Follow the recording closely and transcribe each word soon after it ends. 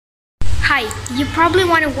Hi, you probably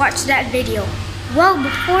want to watch that video. Well,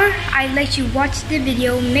 before I let you watch the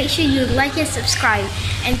video, make sure you like and subscribe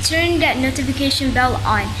and turn that notification bell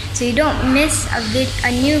on so you don't miss a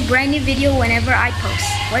brand new video whenever I post.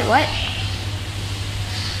 Wait, what?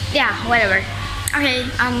 Yeah, whatever. Okay,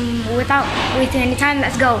 without wasting any time,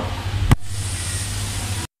 let's go.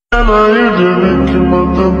 If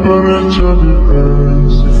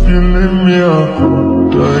you leave me, I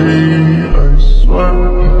could die, I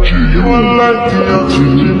swear. You are like the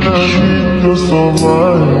oxygen I need to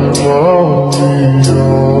survive.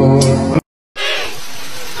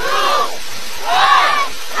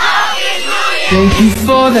 Thank you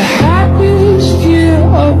for the happiest year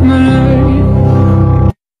of my life.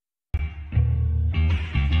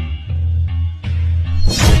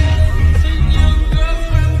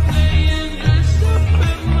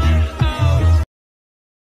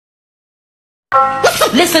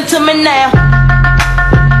 Listen to me now.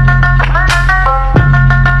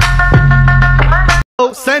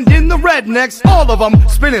 Send in the rednecks, all of them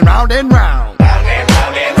spinning round and round. Round and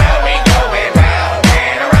round and round we going, round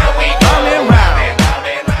and around we going, round and round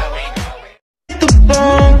and round we going. Hit the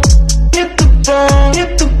bong, hit the bong,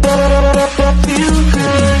 hit the bong. Feel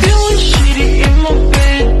good. Feeling shitty in my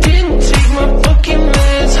bed. Didn't take my fucking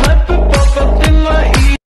meds. Hyper pop up in my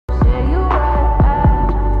ear.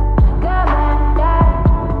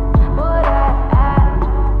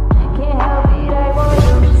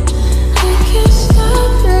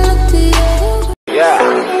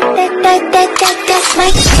 That's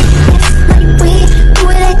my way. Do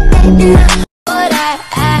it like that enough. But I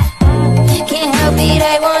can't help it,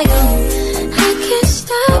 I want you. I can't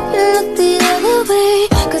stop and look the other way,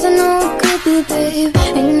 cause I know it could be, babe,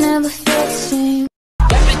 and you never felt the same.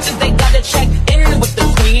 That bitches, they gotta check in with the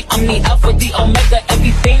queen. I'm the alpha, the omega,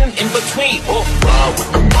 everything in between. Oh. Ride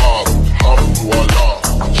with the mob, up to Allah.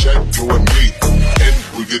 Check you and me, and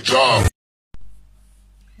we get job.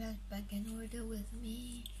 Let's back in order with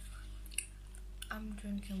me. I'm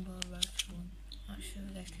drinking Bourbon. Not sure if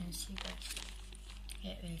you guys can see, but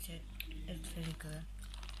it is it. It's really good.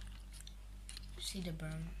 See the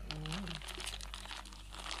burn. Ooh.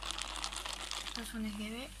 Just wanna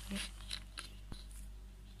hear it. Yep.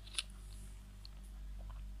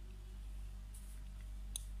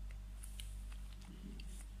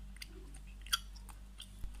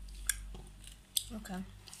 Okay.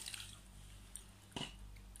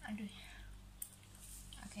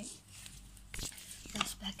 Okay.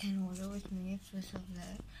 Let's back in order with me. First of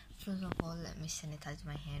all, let me sanitize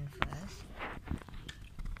my hand first.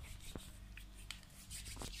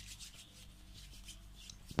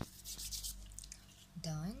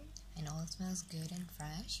 Done, and all smells good and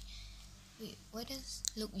fresh. Wait, why does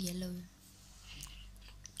it look yellow?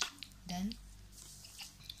 Then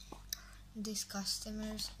this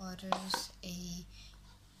customer orders a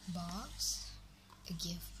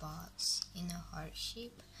gift box in a heart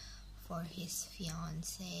shape for his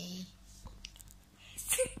fiance.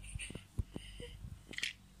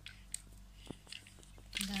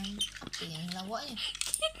 Dan apa yang lawak ni?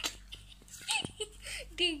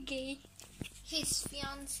 Dia gay. His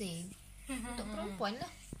fiance. Untuk perempuan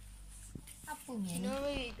lah. Apa ni? No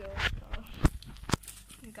way, girl.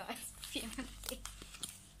 Guys, fiance.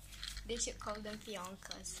 They should call them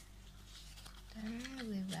fiancas. Then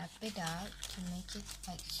we wrap it up to make it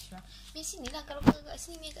extra. Mia sini lah. Kalau kakak kat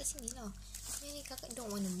sini, Mia kat sini lah. Mia ni kakak don't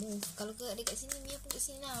wanna move. Kalau kakak ada kat sini, Mia pun kat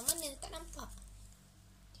sini lah. Mana? Tak nampak.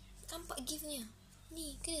 Nampak giftnya.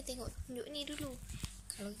 Ni, kena tengok tunjuk ni dulu.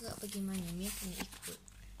 Kalau kakak pergi mana, Mia kena ikut.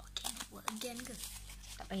 Okay, nak buat again ke?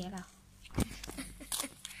 Tak payahlah.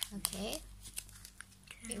 Okay.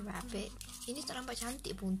 We wrap it. Ini tak nampak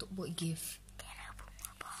cantik pun untuk buat gift.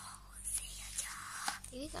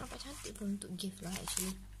 Ini tak nampak cantik pun untuk gift lah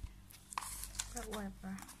actually. But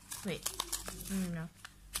whatever. Wait. No.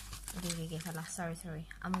 Okay, salah. Sorry.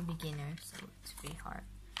 I'm a beginner, so it's pretty hard.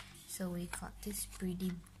 So we got this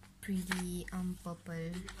pretty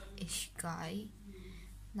purple-ish guy.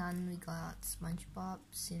 Then we got SpongeBob,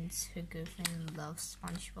 since her girlfriend loves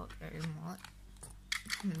SpongeBob very much.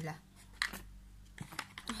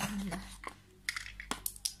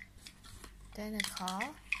 Then a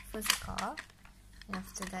car. First a car. And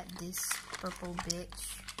after that, this purple bitch.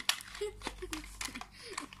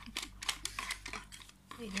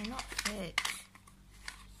 Wait, they're not fit.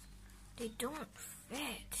 They don't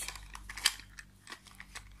fit.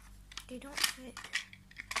 They don't fit.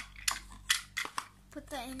 Put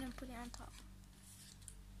that in and put it on top.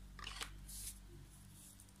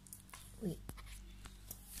 Wait.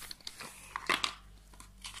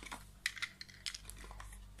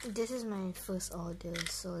 This is my first order,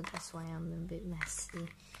 so that's why I'm a bit messy.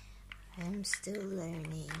 I'm still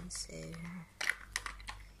learning, so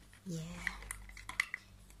yeah.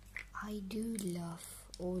 I do love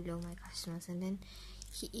all of my customers, and then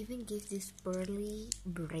he even gives this pearly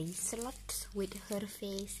bracelet with her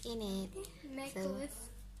face in it.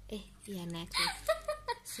 Necklace. So, yeah, necklace.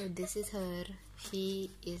 So this is her.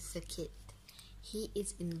 She is a kid. He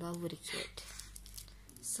is in love with a kid.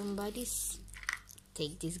 Somebody's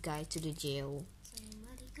take this guy to the jail.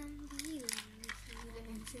 Somebody can be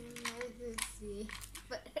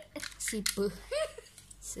Siapa?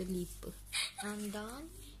 Sleeper. And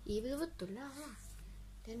then, betul lah.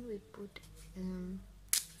 Then we put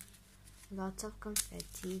lots of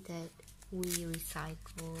confetti that we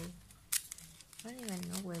recycle. I don't even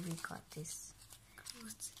know where we got this.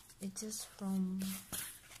 It's just from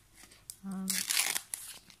I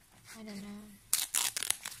don't know.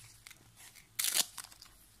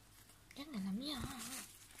 Janganlah Mia.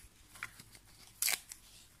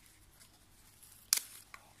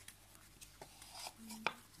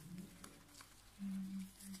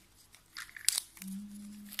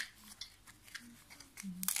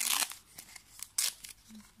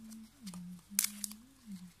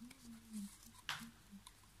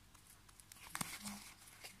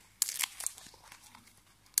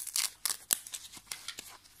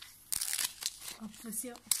 Apa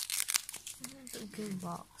siap? Untuk gift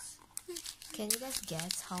box. Can you guys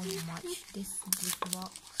guess how much this gift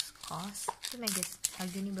box cost? Cuma guess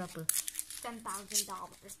harga ni berapa? $10,000.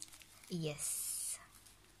 Yes.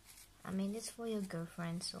 I mean, it's for your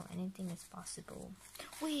girlfriend, so anything is possible.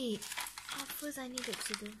 Wait, first I needed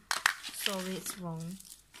to do. Sorry, it's wrong.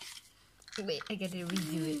 Wait, I gotta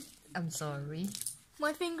redo it. I'm sorry.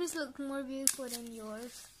 My fingers look more beautiful than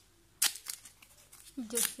yours.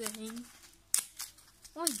 Just saying.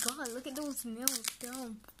 Oh my god, look at those nails. They're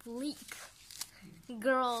on fleek.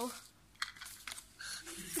 Girl.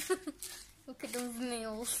 Look at those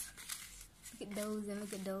nails. Look at those and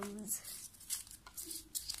look at those.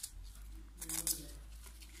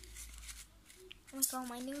 Oh my god,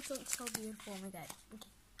 my nails look so beautiful. Oh my god.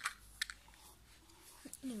 Okay.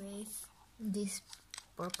 Anyways. This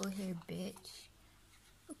purple hair bitch.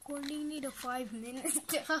 According to 5 minutes.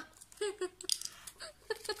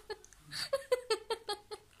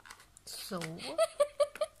 So, of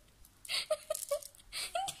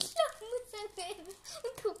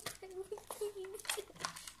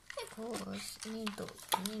course, ini untuk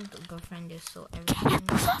girlfriend dia, so everything.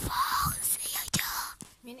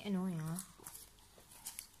 Ini annoying lah.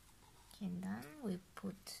 Okay, then we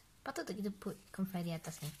put. Patut tak kita put confetti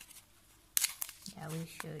atas ni? Yeah, we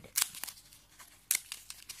should.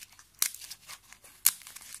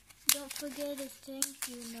 Don't forget the thank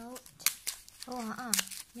you note. Oh,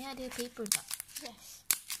 ni ada paper tak? Yes.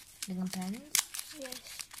 Dengan pen?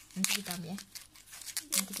 Yes. Nanti kita ambil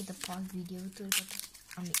Nanti kita pause video tu, lepas tu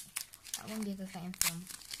ambil. Tak pun biar kakak yang film.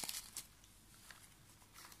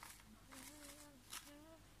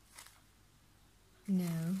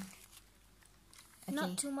 No. Okay.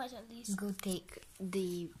 Not too much at least. Go take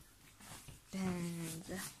the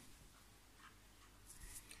pens.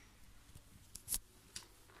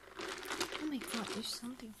 Oh my god, there's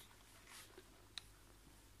something.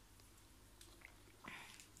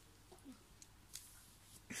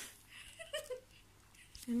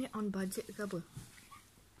 Ini on budget ke apa?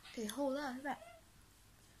 Hold lah, sebab.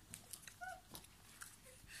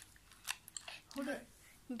 Hold it.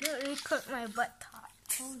 Don't record my butt top.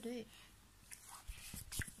 Hold it.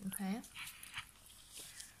 Okay.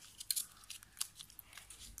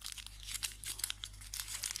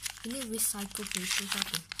 Ini recycle paper ke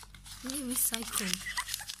apa? Ini recycle.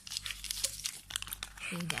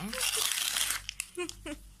 Okay, dah.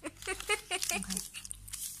 Okay.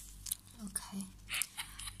 Okay.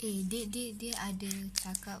 Dia ada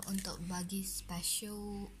cakap untuk bagi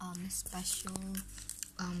special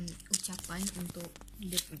ucapan untuk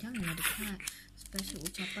dia, janganlah dekat, special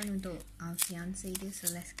ucapan untuk fiance dia,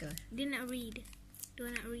 Celeste. Do not read. Do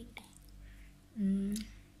not read.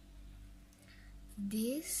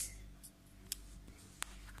 This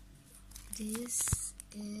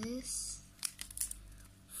is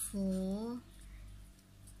for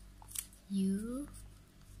you,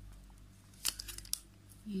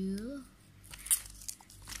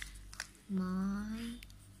 my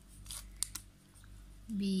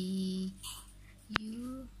beautiful.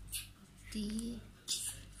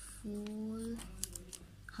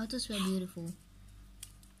 How to spell beautiful?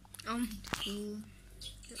 Don't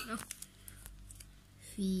know.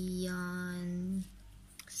 Fiance.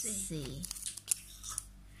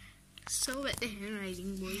 So bad the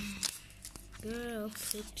handwriting, boy. Girl,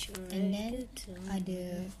 sit your And then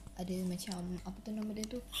ada macam apa tu nama dia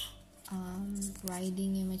tu?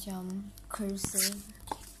 writing yang macam cursive.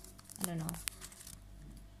 I don't know.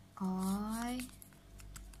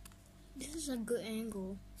 This is a good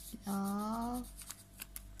angle. Love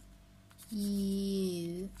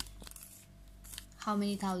you. How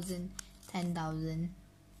many thousand? 10,000.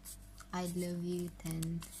 I love you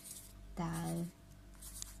 10,000.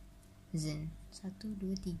 1,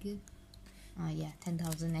 2, 3. Yeah,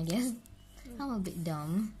 10,000 I guess. I'm a bit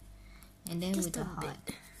dumb. And then Just with a a heart.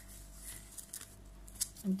 bit.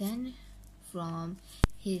 And then from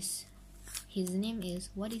his name is,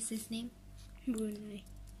 what is his name? Brunei.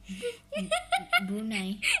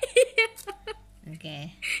 Brunei.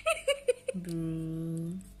 Okay.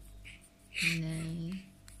 Brunei.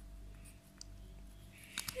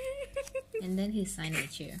 And then his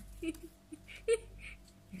signature.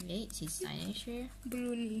 Wait, his signature.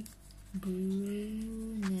 Brunei.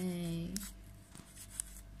 Brunei.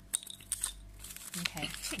 Okay,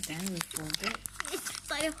 then we fold it.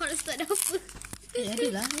 Tak ada heart, tak ada apa.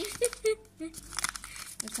 Ada lah ni.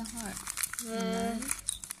 It's a heart.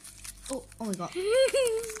 Oh my god.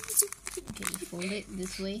 Okay, we fold it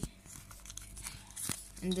this way.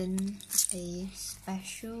 And then a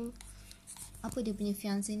special. Apa dia punya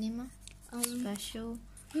fiancé name ah? Special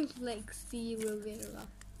Lexi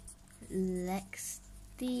Rivera. Lexi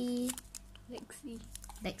dia.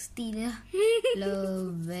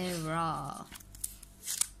 Lovera.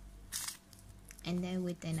 And then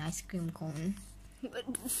with an ice cream cone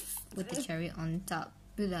with the cherry on top.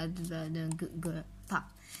 The good top.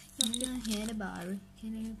 Can I hear the Barbie?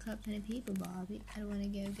 Can I clap to the people, Barbie? I don't wanna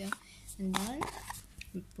go. And then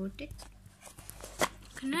report it.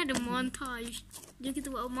 Kena ada montage. Jom kita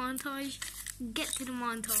buat montage. Get to the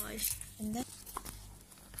montage. And then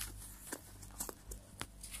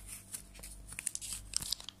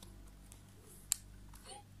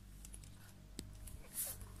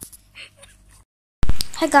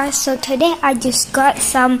Hi guys, so today I just got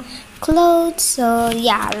some clothes, so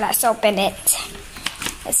yeah, let's open it.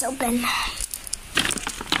 Let's open.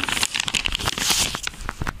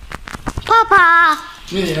 Papa!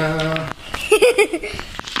 Yeah.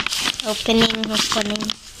 Open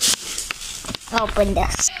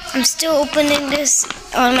this. I'm still opening this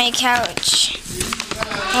on my couch.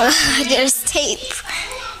 There's tape.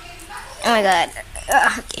 Oh my god.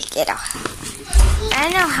 Okay, get off.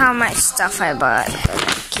 I know how much stuff I bought.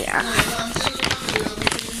 Yeah.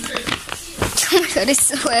 Oh my god, it's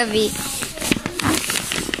so heavy.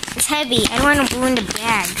 It's heavy. I don't want to ruin the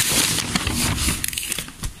bag.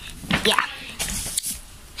 Yeah.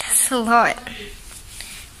 That's a lot.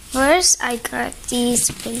 First, I got these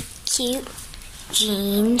really cute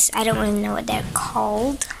jeans. I don't really know what they're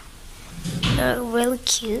called. They're really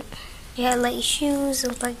cute. They have like shoes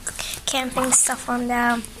with like camping stuff on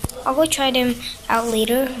them. I'll go try them out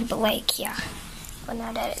later, but like, yeah. But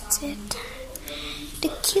now that it's it. The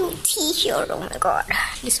cute t-shirt, oh my god.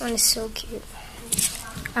 This one is so cute.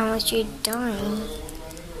 How much you're doing?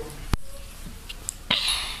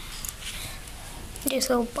 There's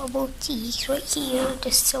little bubble tees right here.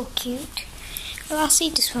 Just so cute. Lastly,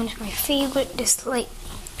 this one is my favorite. This like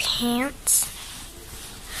pants.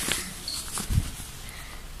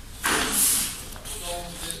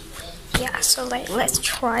 Yeah, so like let's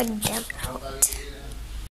try them out.